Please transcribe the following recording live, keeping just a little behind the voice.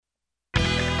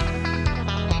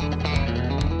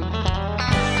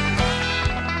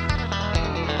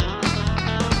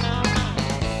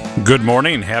Good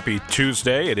morning. Happy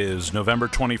Tuesday. It is November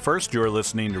 21st. You're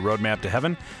listening to Roadmap to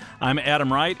Heaven. I'm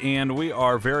Adam Wright, and we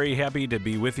are very happy to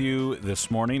be with you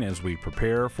this morning as we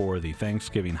prepare for the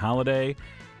Thanksgiving holiday,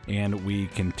 and we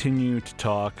continue to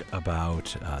talk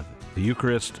about the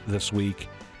Eucharist this week,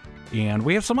 and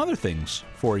we have some other things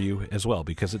for you as well,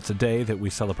 because it's a day that we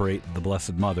celebrate the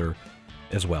Blessed Mother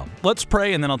as well. Let's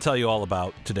pray, and then I'll tell you all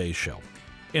about today's show.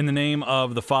 In the name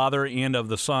of the Father, and of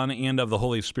the Son, and of the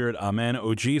Holy Spirit, amen.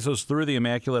 O Jesus, through the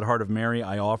Immaculate Heart of Mary,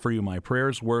 I offer you my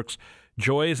prayers, works,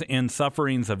 joys, and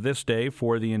sufferings of this day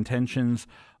for the intentions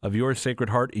of your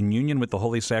Sacred Heart in union with the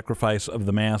holy sacrifice of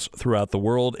the Mass throughout the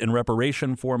world, in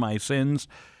reparation for my sins,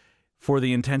 for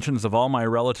the intentions of all my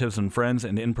relatives and friends,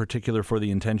 and in particular for the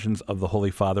intentions of the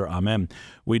Holy Father. Amen.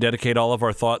 We dedicate all of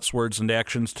our thoughts, words, and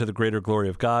actions to the greater glory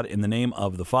of God, in the name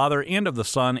of the Father, and of the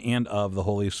Son, and of the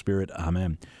Holy Spirit.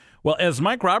 Amen. Well, as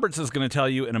Mike Roberts is going to tell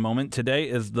you in a moment, today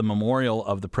is the memorial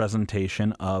of the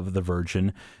presentation of the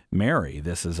Virgin Mary.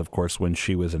 This is, of course, when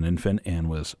she was an infant and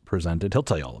was presented. He'll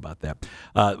tell you all about that.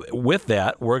 With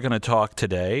that, we're going to talk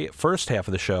today, first half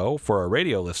of the show, for our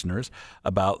radio listeners,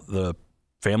 about the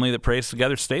family that prays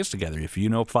together stays together. If you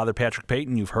know Father Patrick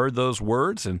Peyton, you've heard those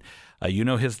words, and you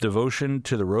know his devotion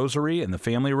to the Rosary and the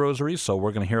family Rosary, so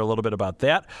we're going to hear a little bit about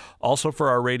that. Also, for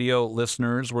our radio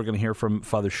listeners, we're going to hear from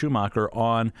Father Schumacher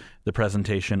on the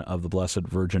presentation of the Blessed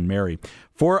Virgin Mary.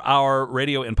 For our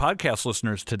radio and podcast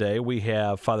listeners today, we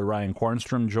have Father Ryan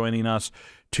Quarnstrom joining us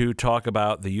to talk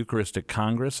about the Eucharistic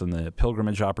Congress and the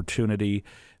pilgrimage opportunity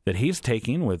that he's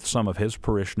taking with some of his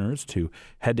parishioners to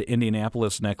head to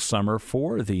Indianapolis next summer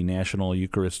for the National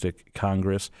Eucharistic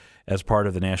Congress as part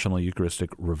of the National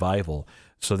Eucharistic Revival.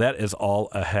 So that is all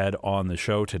ahead on the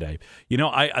show today. You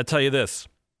know, I tell you this,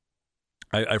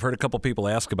 I've heard a couple people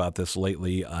ask about this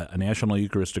lately, a National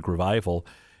Eucharistic Revival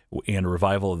and a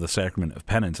revival of the Sacrament of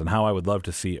Penance, and how I would love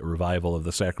to see a revival of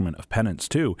the Sacrament of Penance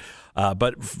too.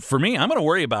 But for me, I'm going to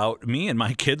worry about me and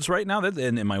my kids right now,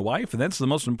 and my wife, and that's the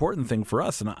most important thing for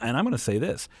us. And I'm going to say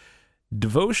this: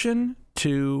 devotion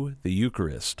to the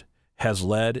Eucharist has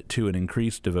led to an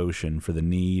increased devotion for the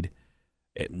need,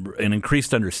 an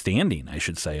increased understanding, I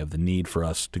should say, of the need for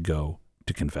us to go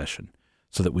to confession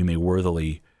so that we may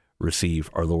worthily receive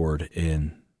our Lord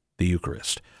in the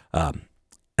Eucharist, and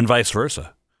vice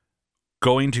versa.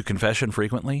 Going to confession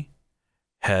frequently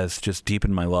has just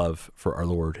deepened my love for our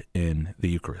Lord in the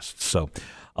Eucharist. So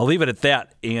I'll leave it at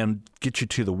that and get you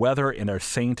to the weather and our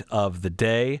saint of the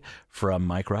day from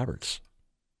Mike Roberts.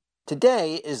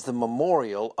 Today is the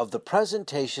memorial of the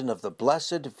presentation of the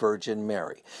Blessed Virgin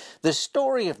Mary. The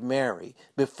story of Mary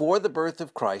before the birth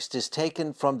of Christ is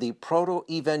taken from the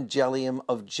Proto-Evangelium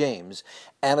of James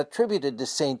and attributed to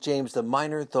St. James the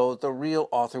Minor, though the real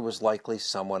author was likely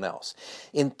someone else.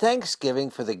 In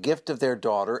thanksgiving for the gift of their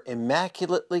daughter,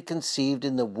 immaculately conceived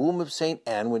in the womb of St.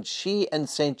 Anne when she and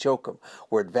St. Joachim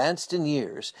were advanced in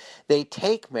years, they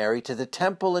take Mary to the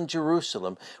temple in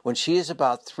Jerusalem when she is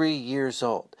about 3 years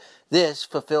old. This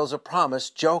fulfills a promise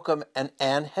Joachim and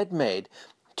Anne had made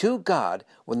to God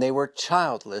when they were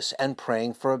childless and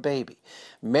praying for a baby.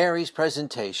 Mary's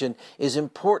presentation is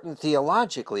important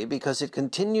theologically because it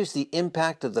continues the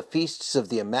impact of the feasts of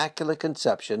the Immaculate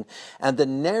Conception and the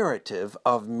narrative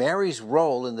of Mary's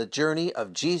role in the journey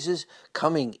of Jesus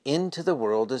coming into the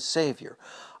world as Savior.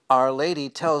 Our Lady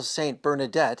tells Saint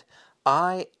Bernadette,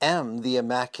 "I am the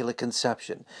Immaculate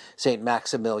Conception." St.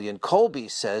 Maximilian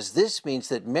Kolbe says this means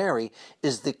that Mary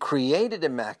is the created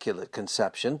Immaculate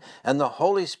Conception and the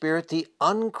Holy Spirit the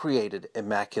uncreated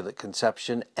Immaculate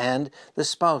Conception and the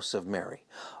spouse of Mary.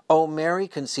 O Mary,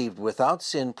 conceived without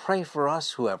sin, pray for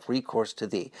us who have recourse to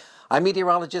thee. I'm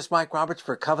meteorologist Mike Roberts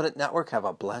for Covenant Network. Have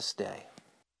a blessed day.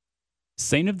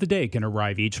 Saint of the Day can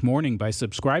arrive each morning by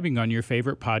subscribing on your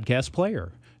favorite podcast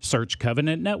player. Search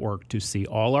Covenant Network to see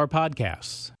all our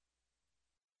podcasts.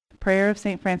 Prayer of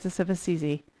St. Francis of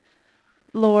Assisi.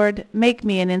 Lord, make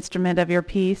me an instrument of your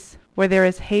peace. Where there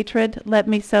is hatred, let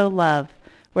me sow love.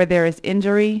 Where there is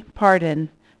injury, pardon.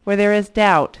 Where there is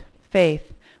doubt,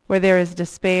 faith. Where there is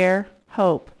despair,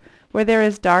 hope. Where there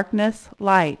is darkness,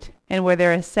 light. And where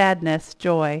there is sadness,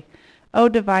 joy. O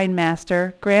Divine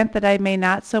Master, grant that I may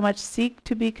not so much seek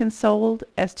to be consoled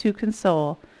as to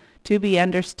console, to be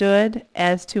understood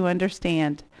as to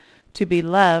understand, to be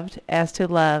loved as to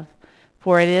love.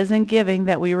 For it is in giving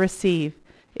that we receive,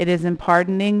 it is in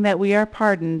pardoning that we are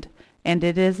pardoned, and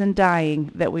it is in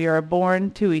dying that we are born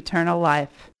to eternal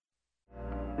life.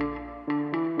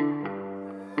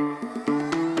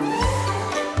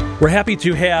 We're happy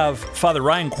to have Father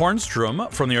Ryan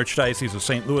Kornstrom from the Archdiocese of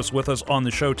St. Louis with us on the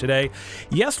show today.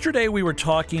 Yesterday, we were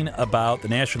talking about the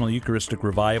National Eucharistic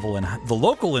Revival and the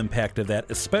local impact of that,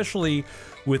 especially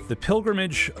with the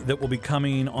pilgrimage that will be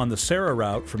coming on the Sarah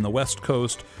route from the West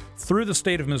Coast through the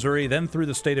state of Missouri, then through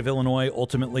the state of Illinois,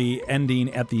 ultimately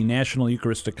ending at the National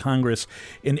Eucharistic Congress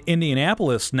in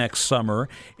Indianapolis next summer.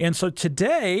 And so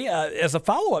today, as a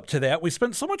follow-up to that, we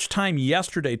spent so much time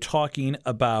yesterday talking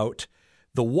about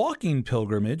the walking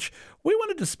pilgrimage. We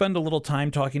wanted to spend a little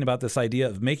time talking about this idea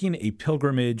of making a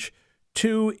pilgrimage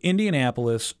to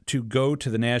Indianapolis to go to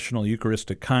the National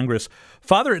Eucharistic Congress.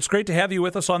 Father, it's great to have you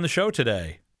with us on the show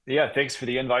today. Yeah, thanks for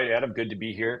the invite, Adam. Good to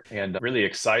be here and really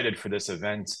excited for this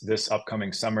event this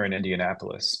upcoming summer in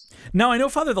Indianapolis. Now, I know,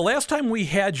 Father, the last time we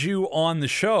had you on the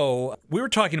show, we were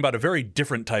talking about a very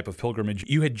different type of pilgrimage.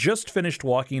 You had just finished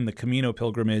walking the Camino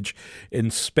pilgrimage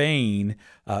in Spain,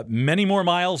 many more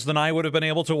miles than I would have been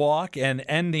able to walk, and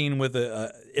ending with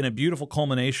in a beautiful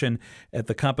culmination at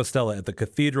the Compostela, at the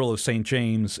Cathedral of St.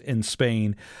 James in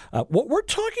Spain. What we're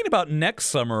talking about next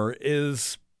summer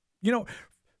is,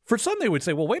 for some, they would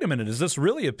say, well, wait a minute, is this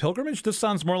really a pilgrimage? This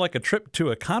sounds more like a trip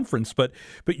to a conference, but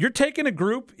you're taking a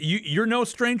group. You're no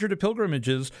stranger to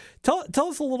pilgrimages. Tell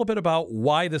us a little bit about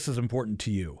why this is important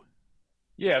to you.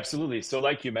 Yeah, absolutely. So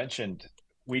like you mentioned,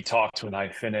 we talked when I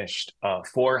finished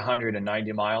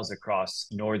 490 miles across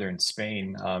northern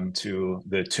Spain to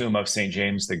the tomb of St.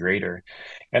 James the Greater.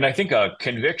 And I think a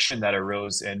conviction that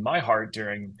arose in my heart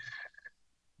during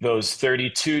those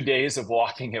 32 days of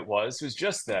walking was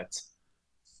just that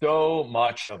so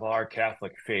much of our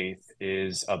Catholic faith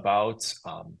is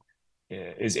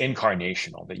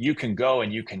incarnational, that you can go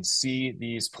and you can see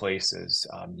these places.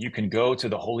 You can go to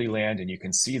the Holy Land and you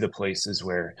can see the places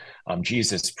where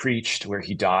Jesus preached, where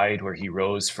he died, where he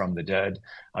rose from the dead.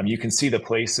 You can see the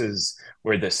places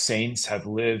where the saints have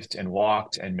lived and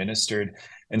walked and ministered.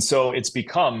 And so it's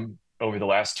become, over the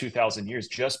last 2,000 years,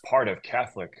 just part of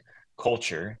Catholic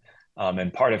culture.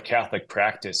 And part of Catholic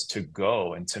practice to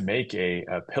go and to make a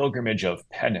pilgrimage of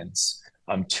penance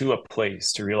to a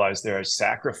place, to realize there are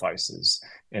sacrifices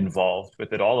involved, but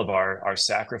that all of our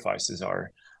sacrifices are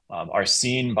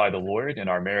seen by the Lord and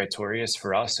are meritorious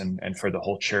for us and for the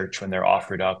whole church when they're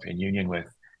offered up in union with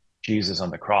Jesus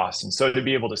on the cross. And so to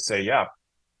be able to say,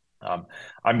 I'm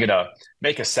going to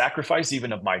make a sacrifice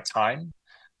even of my time,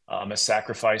 a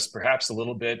sacrifice, perhaps a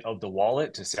little bit of the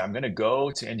wallet, to say, I'm going to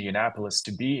go to Indianapolis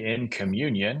to be in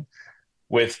communion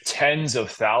with tens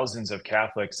of thousands of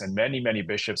Catholics and many, many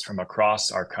bishops from across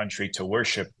our country to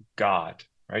worship God,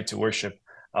 right? To worship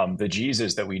the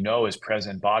Jesus that we know is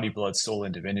present, body, blood, soul,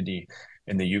 and divinity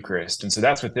in the Eucharist. And so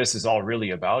that's what this is all really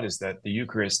about, is that the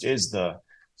Eucharist is the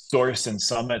source and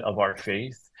summit of our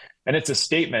faith. And it's a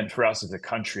statement for us as a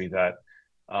country that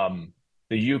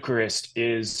the Eucharist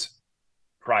is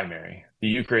primary. The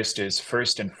Eucharist is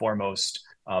first and foremost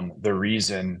the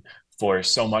reason for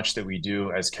so much that we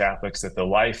do as Catholics, that the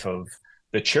life of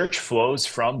the church flows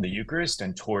from the Eucharist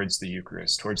and towards the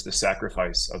Eucharist, towards the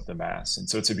sacrifice of the Mass. And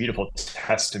so it's a beautiful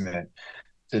testament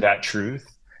to that truth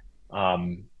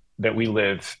that we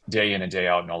live day in and day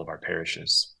out in all of our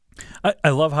parishes.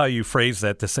 I love how you phrase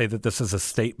that, to say that this is a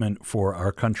statement for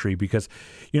our country, because,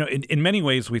 in many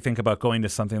ways we think about going to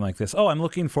something like this. Oh, I'm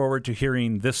looking forward to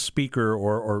hearing this speaker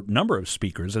or number of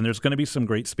speakers, and there's going to be some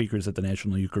great speakers at the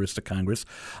National Eucharistic Congress.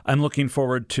 I'm looking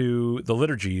forward to the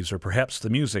liturgies or perhaps the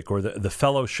music or the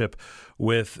fellowship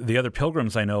with the other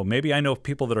pilgrims I know. Maybe I know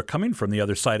people that are coming from the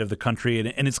other side of the country,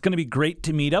 and it's going to be great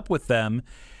to meet up with them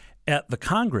at the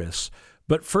Congress.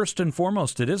 But first and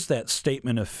foremost, it is that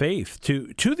statement of faith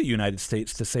to the United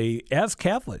States to say, as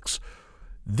Catholics,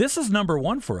 this is number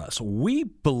one for us. We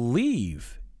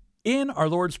believe in our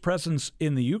Lord's presence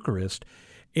in the Eucharist.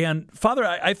 And Father,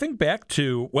 I think back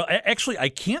to, actually, I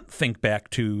can't think back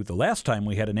to the last time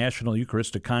we had a National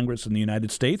Eucharistic Congress in the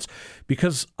United States,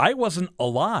 because I wasn't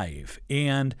alive.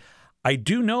 And I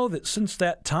do know that since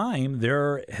that time,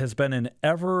 there has been an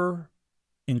ever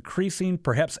increasing,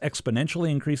 perhaps exponentially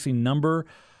increasing number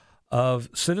of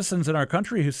citizens in our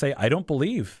country who say, I don't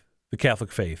believe the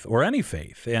Catholic faith or any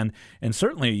faith. And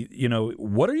certainly,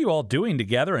 what are you all doing to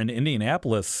gather in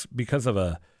Indianapolis because of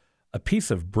a piece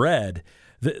of bread?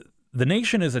 The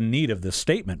nation is in need of this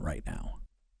statement right now.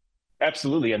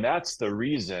 Absolutely. And that's the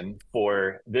reason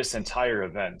for this entire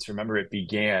event. Remember, it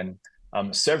began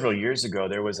several years ago.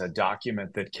 There was a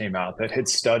document that came out that had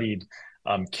studied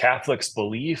Catholics'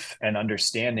 belief and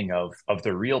understanding of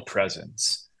the real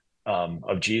presence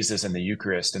of Jesus in the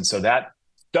Eucharist. And so that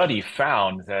study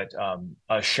found that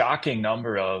a shocking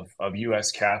number of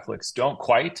U.S. Catholics don't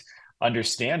quite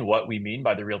understand what we mean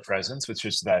by the real presence, which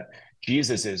is that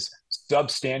Jesus is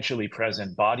substantially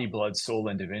present, body, blood, soul,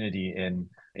 and divinity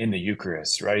in the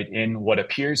Eucharist, right? In what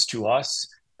appears to us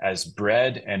as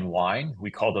bread and wine. We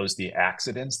call those the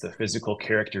accidents, the physical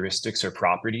characteristics or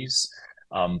properties.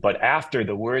 But after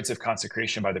the words of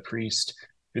consecration by the priest,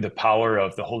 through the power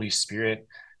of the Holy Spirit,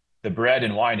 the bread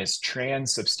and wine is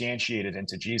transubstantiated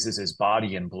into Jesus's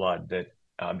body and blood, that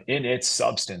in its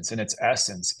substance, in its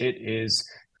essence, it is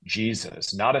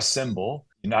Jesus, not a symbol,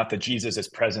 not that Jesus is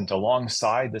present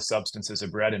alongside the substances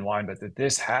of bread and wine, but that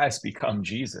this has become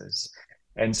Jesus.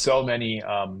 And so many,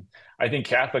 I think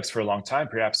Catholics for a long time,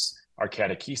 perhaps our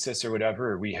catechesis or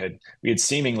whatever, we had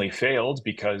seemingly failed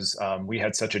because we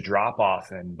had such a drop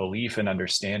off in belief and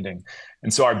understanding.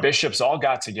 And so our bishops all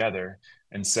got together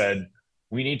and said,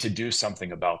 we need to do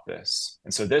something about this.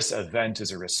 And so this event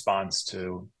is a response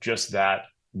to just that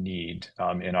need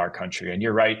in our country. And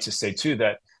you're right to say, too,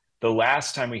 that the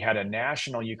last time we had a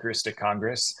National Eucharistic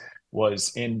Congress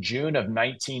was in June of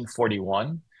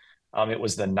 1941. It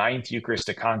was the 9th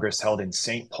Eucharistic Congress held in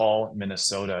St. Paul,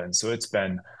 Minnesota. And so it's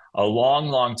been a long,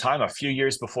 long time, a few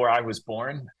years before I was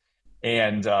born.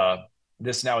 And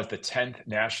this now is the 10th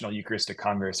National Eucharistic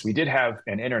Congress. We did have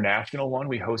an international one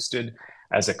we hosted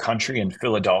as a country in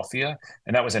Philadelphia,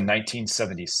 and that was in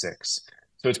 1976.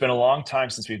 So it's been a long time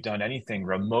since we've done anything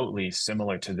remotely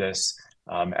similar to this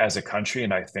as a country,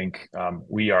 and I think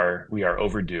we are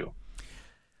overdue.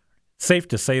 Safe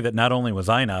to say that not only was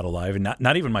I not alive, and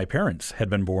not even my parents had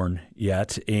been born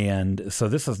yet, and so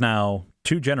this is now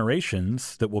 2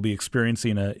 generations that will be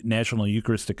experiencing a National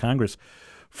Eucharistic Congress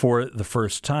for the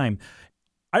first time.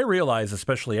 I realize,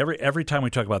 especially every time we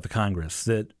talk about the Congress,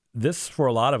 that this, for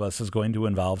a lot of us, is going to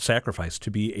involve sacrifice to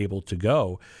be able to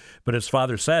go. But as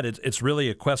Father said, it's really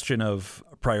a question of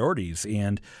priorities,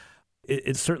 and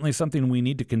it's certainly something we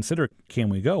need to consider. Can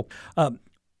we go?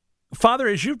 Father,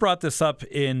 as you brought this up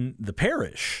in the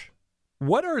parish,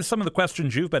 what are some of the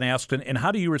questions you've been asked, and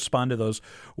how do you respond to those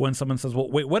when someone says, well,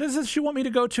 wait, what is this you want me to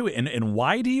go to, and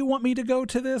why do you want me to go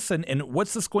to this, and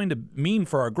what's this going to mean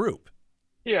for our group?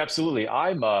 Yeah, absolutely.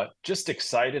 I'm just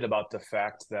excited about the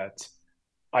fact that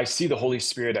I see the Holy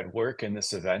Spirit at work in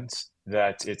this event,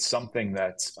 that it's something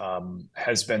that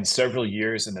has been several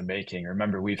years in the making.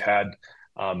 Remember, we've had,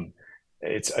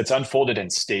 it's unfolded in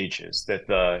stages, that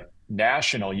the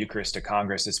National Eucharistic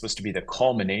Congress is supposed to be the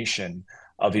culmination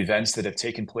of events that have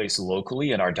taken place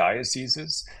locally in our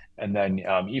dioceses, and then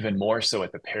even more so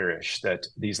at the parish, that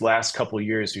these last couple of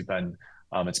years we've been,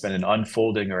 it's been an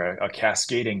unfolding or a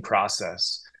cascading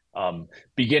process,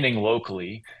 beginning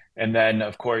locally. And then,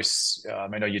 of course,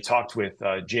 I know you talked with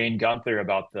Jane Gunther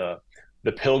about the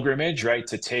pilgrimage, right,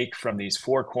 to take from these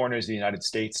 4 corners of the United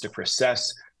States to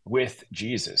process with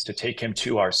Jesus, to take him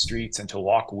to our streets and to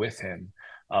walk with him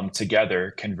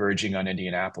together, converging on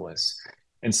Indianapolis.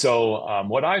 And so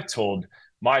what I've told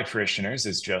my parishioners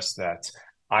is just that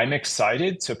I'm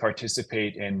excited to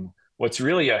participate in what's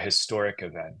really a historic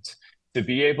event, to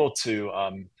be able to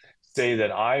say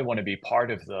that I want to be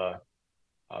part of the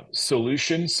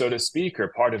solution, so to speak, or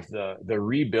part of the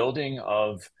rebuilding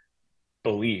of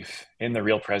belief in the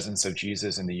real presence of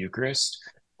Jesus in the Eucharist.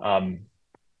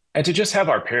 And to just have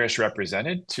our parish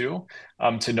represented too,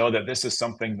 to know that this is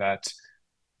something that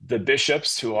the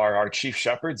bishops, who are our chief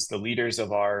shepherds, the leaders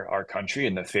of our country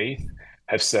and the faith,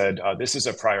 have said, this is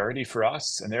a priority for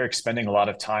us, and they're expending a lot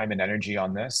of time and energy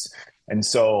on this. And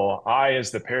so I,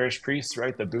 as the parish priest,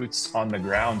 right, the boots on the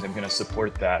ground, am going to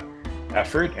support that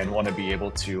effort and want to be able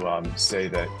to say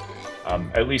that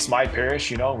at least my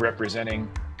parish, representing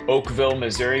Oakville,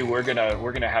 Missouri, we're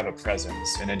gonna have a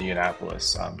presence in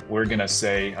Indianapolis. We're gonna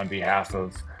say on behalf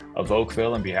of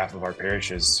Oakville, on behalf of our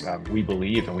parishes, we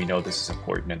believe and we know this is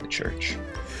important in the church.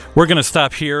 We're going to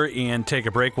stop here and take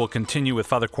a break. We'll continue with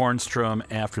Father Kornstrom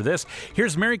after this.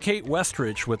 Here's Mary Kate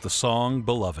Westrich with the song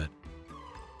Beloved.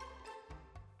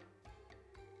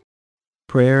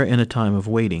 Prayer in a time of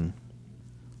waiting.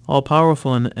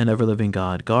 All-powerful and ever-living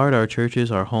God, guard our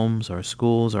churches, our homes, our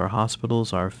schools, our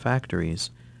hospitals, our factories,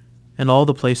 and all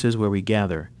the places where we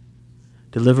gather.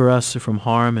 Deliver us from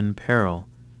harm and peril.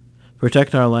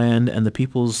 Protect our land and the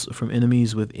peoples from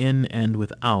enemies within and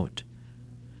without.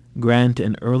 Grant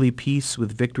an early peace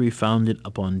with victory founded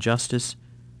upon justice.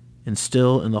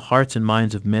 Instill in the hearts and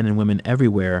minds of men and women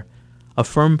everywhere a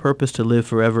firm purpose to live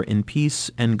forever in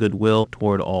peace and goodwill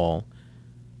toward all.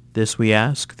 This we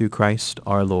ask through Christ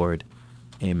our Lord.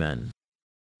 Amen.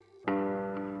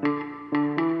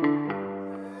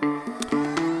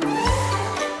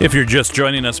 If you're just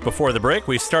joining us before the break,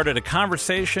 we started a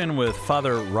conversation with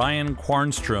Father Ryan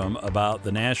Quarnstrom about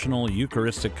the National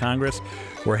Eucharistic Congress.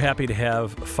 We're happy to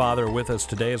have Father with us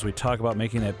today as we talk about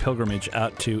making that pilgrimage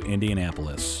out to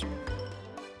Indianapolis.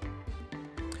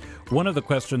 One of the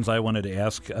questions I wanted to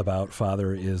ask about,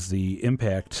 Father, is the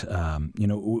impact.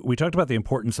 We talked about the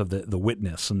importance of the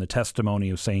witness and the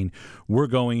testimony of saying we're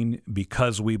going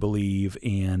because we believe.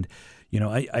 And,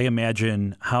 I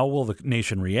imagine how will the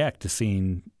nation react to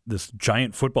seeing this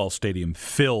giant football stadium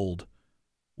filled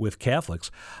with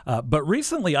Catholics. But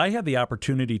recently I had the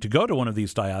opportunity to go to one of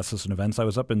these diocesan events. I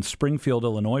was up in Springfield,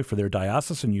 Illinois for their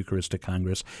Diocesan Eucharistic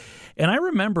Congress. And I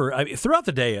remember throughout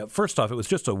the day, first off, it was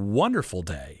just a wonderful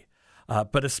day.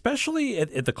 But especially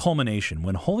at the culmination,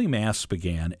 when Holy Mass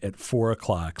began at 4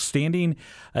 o'clock, standing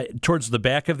towards the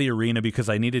back of the arena because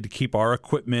I needed to keep our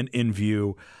equipment in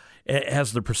view,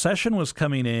 as the procession was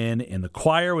coming in and the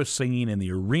choir was singing and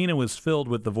the arena was filled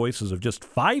with the voices of just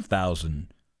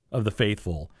 5,000 of the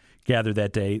faithful gathered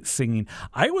that day singing,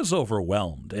 I was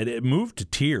overwhelmed. It moved to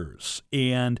tears.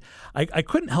 And I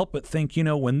couldn't help but think,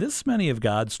 when this many of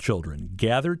God's children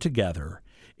gathered together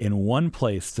in one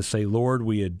place to say, Lord,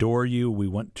 we adore you, we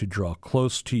want to draw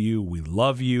close to you, we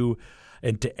love you,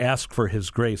 and to ask for his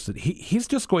grace, that he's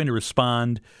just going to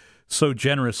respond so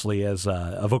generously. As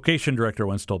a vocation director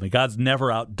once told me, God's never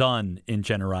outdone in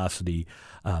generosity.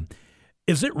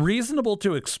 Is it reasonable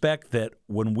to expect that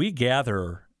when we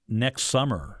gather next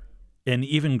summer in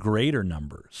even greater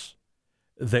numbers,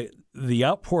 that the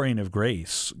outpouring of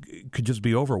grace could just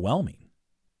be overwhelming?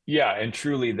 Yeah, and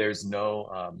truly there's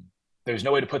no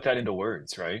way to put that into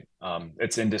words, right?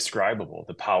 It's indescribable,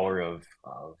 the power of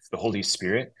the Holy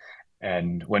Spirit.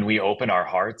 And when we open our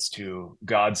hearts to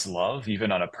God's love,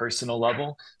 even on a personal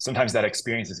level, sometimes that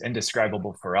experience is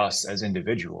indescribable for us as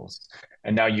individuals.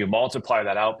 And now you multiply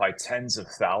that out by tens of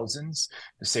thousands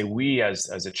to say we as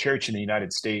a church in the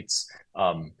United States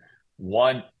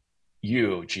want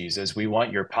you, Jesus. We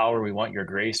want your power. We want your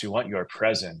grace. We want your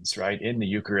presence, right, in the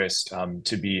Eucharist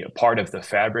to be a part of the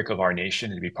fabric of our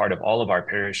nation, to be part of all of our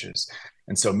parishes.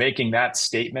 And so making that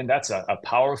statement, that's a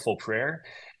powerful prayer.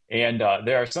 And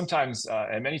there are sometimes,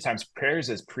 and many times, prayers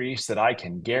as priests that I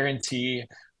can guarantee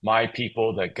my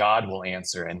people that God will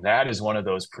answer. And that is one of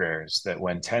those prayers that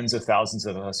when tens of thousands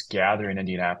of us gather in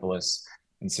Indianapolis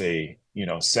and say,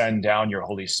 send down your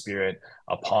Holy Spirit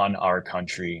upon our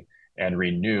country and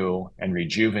renew and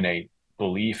rejuvenate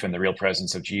belief in the real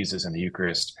presence of Jesus in the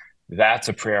Eucharist, that's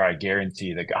a prayer I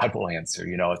guarantee that God will answer.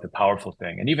 It's a powerful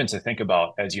thing. And even to think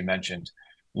about, as you mentioned,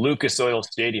 Lucas Oil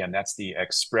Stadium, that's the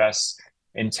express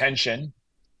intention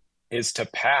is to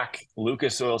pack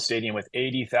Lucas Oil Stadium with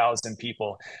 80,000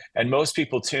 people. And most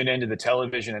people tune into the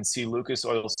television and see Lucas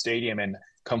Oil Stadium in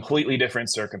completely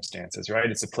different circumstances, right?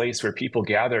 It's a place where people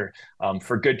gather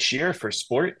for good cheer, for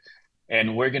sport.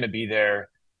 And we're going to be there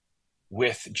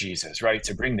with Jesus, right?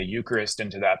 To bring the Eucharist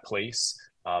into that place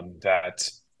that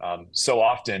so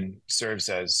often serves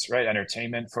as, right,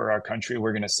 entertainment for our country.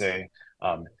 We're going to say,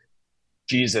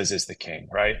 Jesus is the king,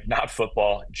 right? Not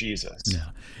football, Jesus.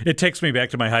 Yeah. It takes me back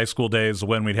to my high school days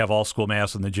when we'd have all school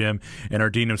mass in the gym, and our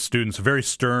dean of students, a very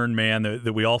stern man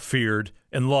that we all feared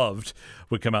and loved,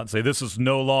 would come out and say, this is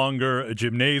no longer a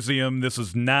gymnasium. This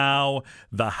is now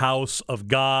the house of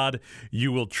God.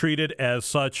 You will treat it as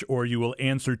such, or you will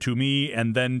answer to me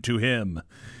and then to him.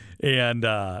 And,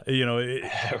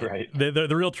 right.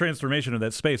 the real transformation of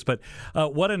that space. But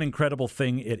what an incredible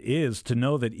thing it is to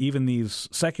know that even these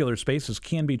secular spaces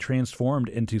can be transformed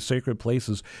into sacred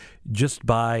places just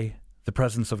by the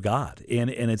presence of God.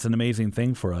 And it's an amazing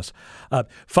thing for us.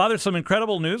 Father, some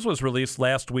incredible news was released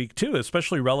last week, too,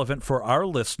 especially relevant for our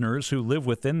listeners who live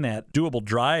within that doable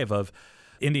drive of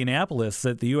Indianapolis,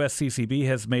 that the USCCB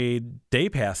has made day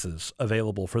passes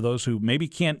available for those who maybe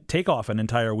can't take off an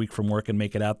entire week from work and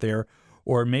make it out there,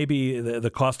 or maybe the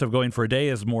cost of going for a day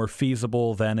is more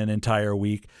feasible than an entire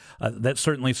week. That's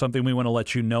certainly something we want to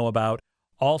let you know about.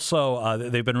 Also,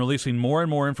 they've been releasing more and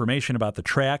more information about the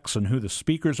tracks and who the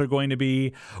speakers are going to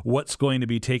be, what's going to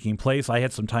be taking place. I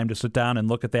had some time to sit down and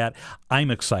look at that.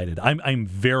 I'm excited. I'm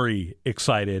very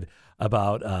excited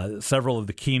about several of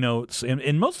the keynotes,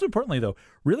 and most importantly, though,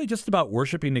 really just about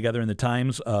worshiping together in the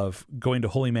times of going to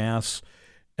Holy Mass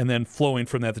and then flowing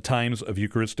from that the times of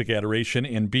Eucharistic adoration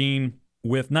and being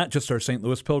with not just our St.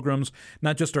 Louis pilgrims,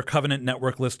 not just our Covenant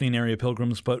Network listening area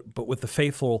pilgrims, but with the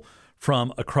faithful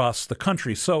from across the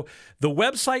country. So the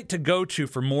website to go to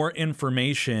for more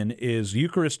information is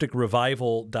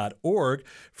eucharisticrevival.org.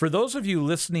 For those of you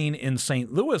listening in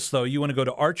St. Louis, though, you want to go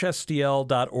to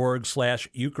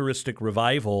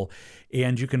archstl.org/eucharisticrevival,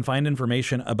 and you can find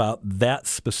information about that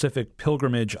specific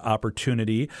pilgrimage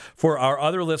opportunity. For our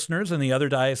other listeners in the other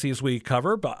dioceses we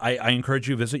cover, but I encourage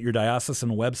you to visit your diocesan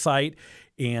website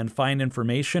and find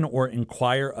information or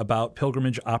inquire about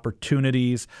pilgrimage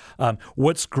opportunities.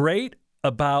 What's great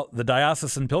about the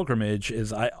diocesan pilgrimage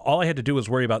is all I had to do was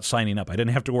worry about signing up. I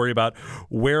didn't have to worry about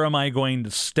where am I going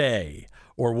to stay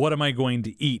or what am I going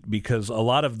to eat, because a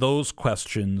lot of those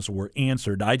questions were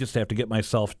answered. I just have to get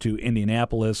myself to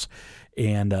Indianapolis,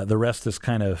 and the rest is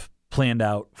kind of planned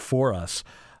out for us.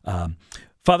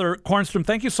 Father Kornstrom,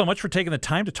 thank you so much for taking the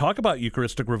time to talk about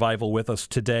Eucharistic Revival with us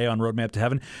today on Roadmap to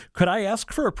Heaven. Could I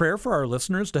ask for a prayer for our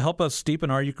listeners to help us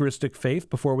deepen our Eucharistic faith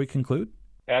before we conclude?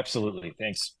 Absolutely.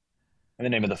 Thanks. In the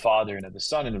name of the Father, and of the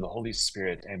Son, and of the Holy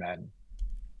Spirit. Amen.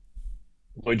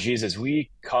 Lord Jesus, we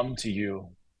come to you.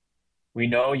 We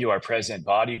know you are present,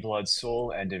 body, blood,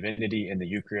 soul, and divinity in the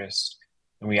Eucharist.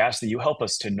 And we ask that you help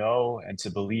us to know and to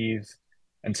believe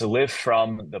and to live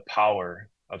from the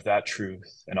power of that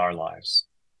truth in our lives.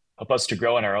 Help us to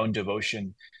grow in our own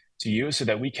devotion to you so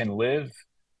that we can live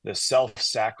the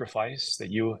self-sacrifice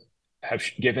that you have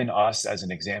given us as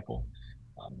an example.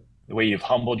 The way you've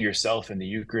humbled yourself in the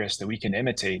Eucharist, that we can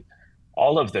imitate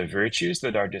all of the virtues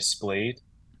that are displayed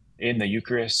in the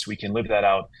Eucharist. We can live that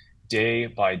out day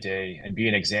by day and be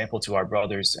an example to our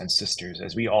brothers and sisters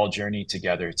as we all journey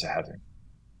together to heaven.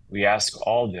 We ask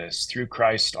all this through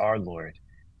Christ our Lord.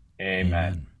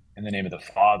 Amen. In the name of the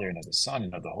Father, and of the Son,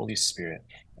 and of the Holy Spirit.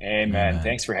 Amen.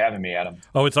 Thanks for having me, Adam.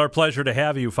 Oh, it's our pleasure to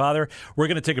have you, Father. We're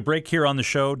going to take a break here on the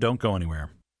show. Don't go anywhere.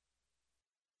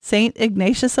 Saint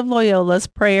Ignatius of Loyola's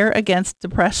prayer against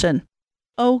depression.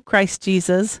 O Christ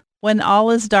Jesus, when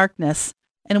all is darkness,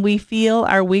 and we feel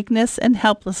our weakness and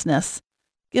helplessness,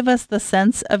 give us the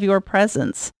sense of your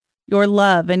presence, your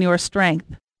love, and your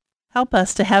strength. Help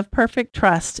us to have perfect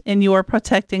trust in your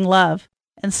protecting love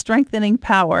and strengthening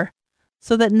power,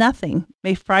 so that nothing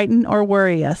may frighten or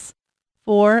worry us.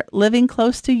 For, living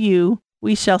close to you,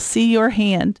 we shall see your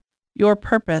hand, your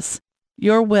purpose,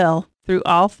 your will through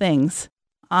all things.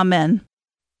 Amen.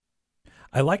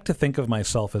 I like to think of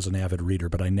myself as an avid reader,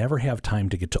 but I never have time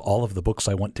to get to all of the books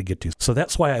I want to get to. So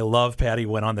that's why I love, Patty,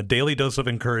 when on the Daily Dose of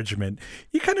Encouragement,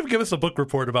 you kind of give us a book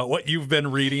report about what you've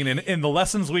been reading and the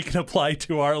lessons we can apply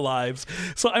to our lives.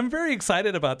 So I'm very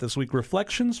excited about this week.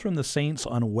 Reflections from the Saints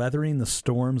on Weathering the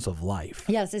Storms of Life.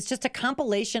 Yes, it's just a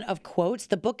compilation of quotes.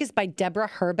 The book is by Deborah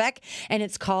Herbeck, and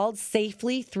it's called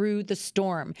Safely Through the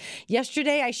Storm.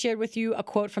 Yesterday, I shared with you a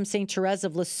quote from St. Therese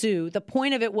of Lisieux. The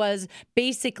point of it was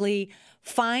basically,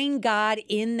 find God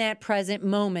in that present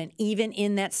moment, even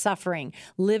in that suffering.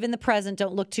 Live in the present.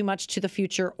 Don't look too much to the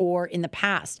future or in the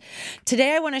past.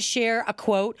 Today, I want to share a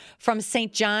quote from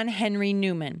St. John Henry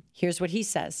Newman. Here's what he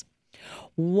says.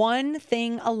 One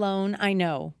thing alone I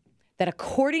know, that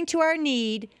according to our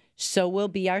need, so will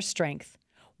be our strength.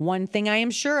 One thing I am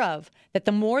sure of, that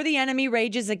the more the enemy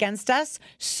rages against us,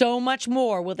 so much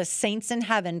more will the saints in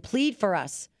heaven plead for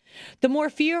us. The more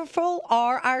fearful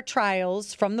are our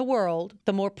trials from the world,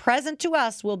 the more present to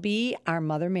us will be our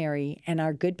Mother Mary and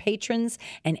our good patrons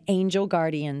and angel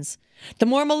guardians. The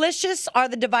more malicious are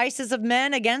the devices of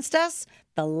men against us,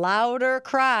 the louder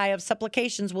cry of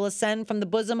supplications will ascend from the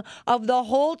bosom of the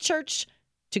whole church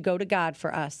to go to God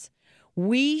for us.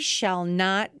 We shall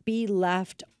not be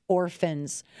left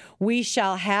orphans. We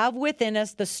shall have within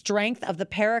us the strength of the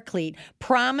Paraclete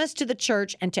promised to the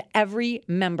church and to every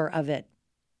member of it.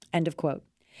 End of quote.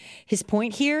 His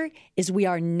point here is we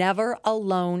are never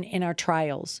alone in our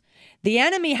trials. The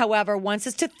enemy, however, wants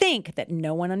us to think that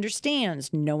no one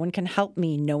understands, no one can help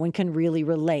me, no one can really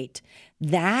relate.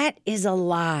 That is a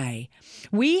lie.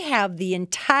 We have the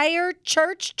entire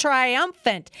church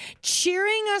triumphant,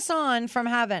 cheering us on from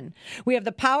heaven. We have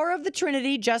the power of the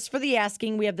Trinity just for the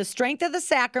asking. We have the strength of the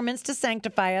sacraments to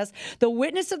sanctify us, the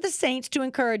witness of the saints to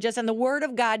encourage us, and the word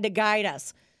of God to guide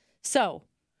us. So,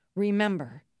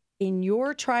 remember, in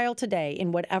your trial today,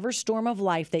 in whatever storm of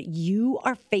life that you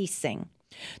are facing,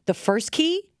 the first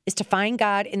key is to find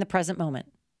God in the present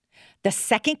moment. The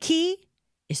second key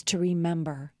is to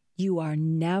remember you are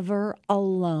never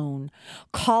alone.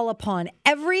 Call upon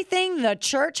everything the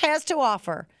church has to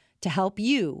offer to help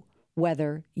you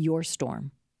weather your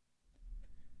storm.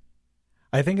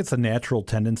 I think it's a natural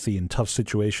tendency in tough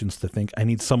situations to think, I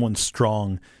need someone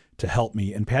strong to help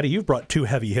me. And Patty, you've brought two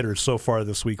heavy hitters so far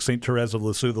this week, St. Therese of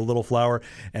Lisieux, the Little Flower,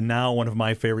 and now one of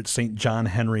my favorites, St. John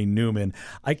Henry Newman.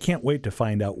 I can't wait to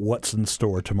find out what's in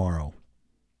store tomorrow.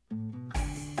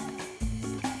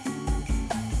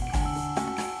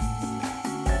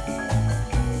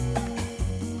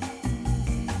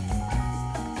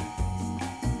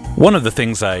 One of the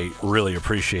things I really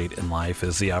appreciate in life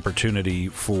is the opportunity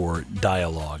for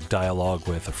dialogue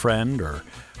with a friend or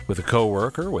with a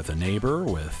coworker, with a neighbor,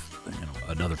 with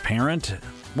another parent,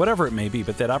 whatever it may be.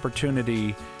 But that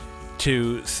opportunity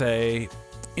to say,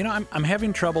 I'm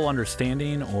having trouble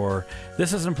understanding, or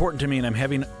this is important to me and I'm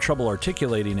having trouble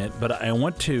articulating it, but I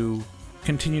want to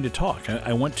continue to talk.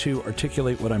 I want to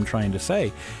articulate what I'm trying to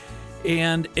say.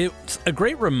 And it's a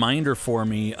great reminder for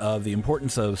me of the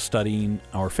importance of studying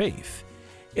our faith.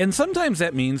 And sometimes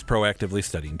that means proactively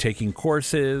studying, taking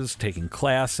courses, taking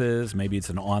classes, maybe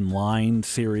it's an online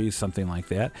series, something like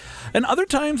that. And other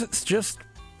times it's just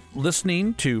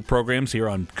listening to programs here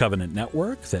on Covenant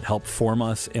Network that help form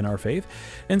us in our faith.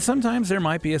 And sometimes there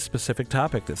might be a specific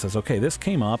topic that says, okay, this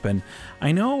came up and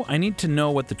I know I need to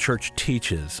know what the church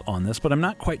teaches on this, but I'm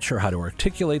not quite sure how to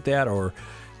articulate that or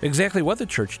exactly what the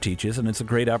church teaches, and it's a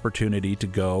great opportunity to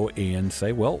go and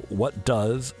say, well, what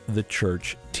does the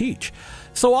church teach?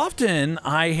 So often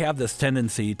I have this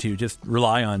tendency to just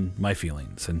rely on my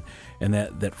feelings and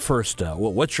that first,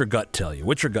 well, what's your gut tell you?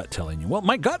 What's your gut telling you? Well,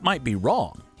 my gut might be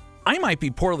wrong. I might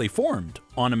be poorly formed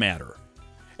on a matter.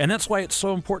 And that's why it's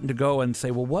so important to go and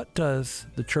say, well, what does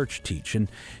the church teach?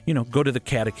 And, go to the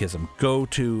catechism, go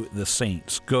to the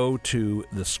saints, go to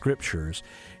the scriptures,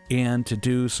 and to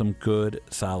do some good,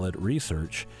 solid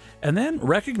research, and then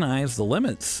recognize the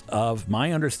limits of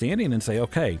my understanding and say,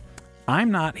 okay,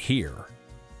 I'm not here.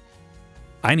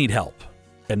 I need help,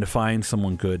 and to find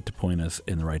someone good to point us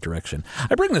in the right direction.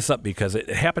 I bring this up because it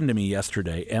happened to me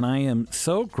yesterday, and I am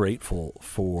so grateful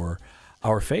for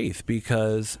our faith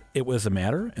because it was a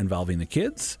matter involving the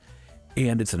kids,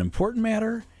 and it's an important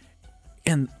matter.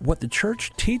 And what the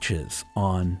church teaches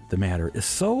on the matter is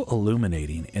so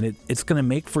illuminating, and it's going to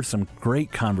make for some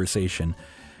great conversation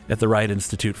at the Wright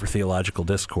Institute for Theological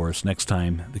Discourse next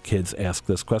time the kids ask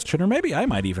this question, or maybe I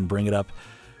might even bring it up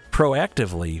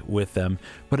proactively with them.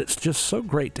 But it's just so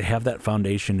great to have that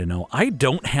foundation to know I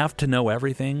don't have to know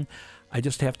everything. I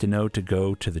just have to know to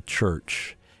go to the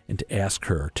church and to ask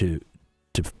her to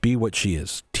be what she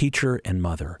is, teacher and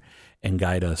mother, and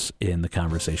guide us in the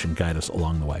conversation, guide us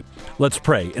along the way. Let's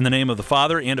pray. In the name of the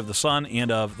Father, and of the Son, and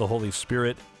of the Holy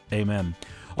Spirit. Amen.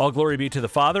 All glory be to the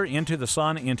Father, and to the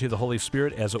Son, and to the Holy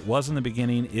Spirit, as it was in the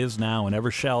beginning, is now, and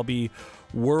ever shall be,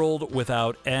 world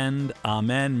without end.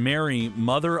 Amen. Mary,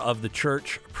 Mother of the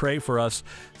Church, pray for us.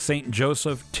 Saint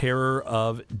Joseph, terror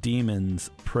of demons,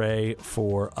 pray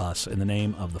for us. In the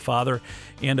name of the Father,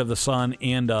 and of the Son,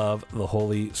 and of the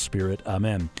Holy Spirit.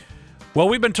 Amen. Well,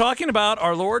 we've been talking about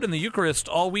our Lord and the Eucharist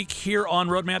all week here on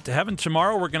Roadmap to Heaven.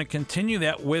 Tomorrow we're going to continue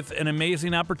that with an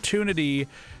amazing opportunity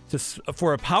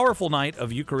for a powerful night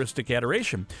of Eucharistic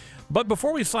adoration. But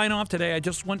before we sign off today, I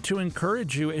just want to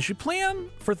encourage you as you plan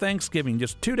for Thanksgiving,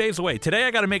 just 2 days away. Today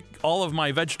I got to make all of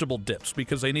my vegetable dips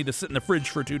because they need to sit in the fridge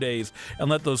for 2 days and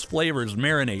let those flavors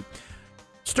marinate.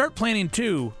 Start planning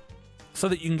too so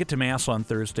that you can get to Mass on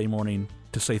Thursday morning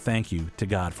to say thank you to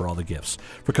God for all the gifts.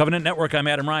 For Covenant Network, I'm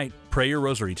Adam Wright. Pray your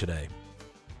rosary today.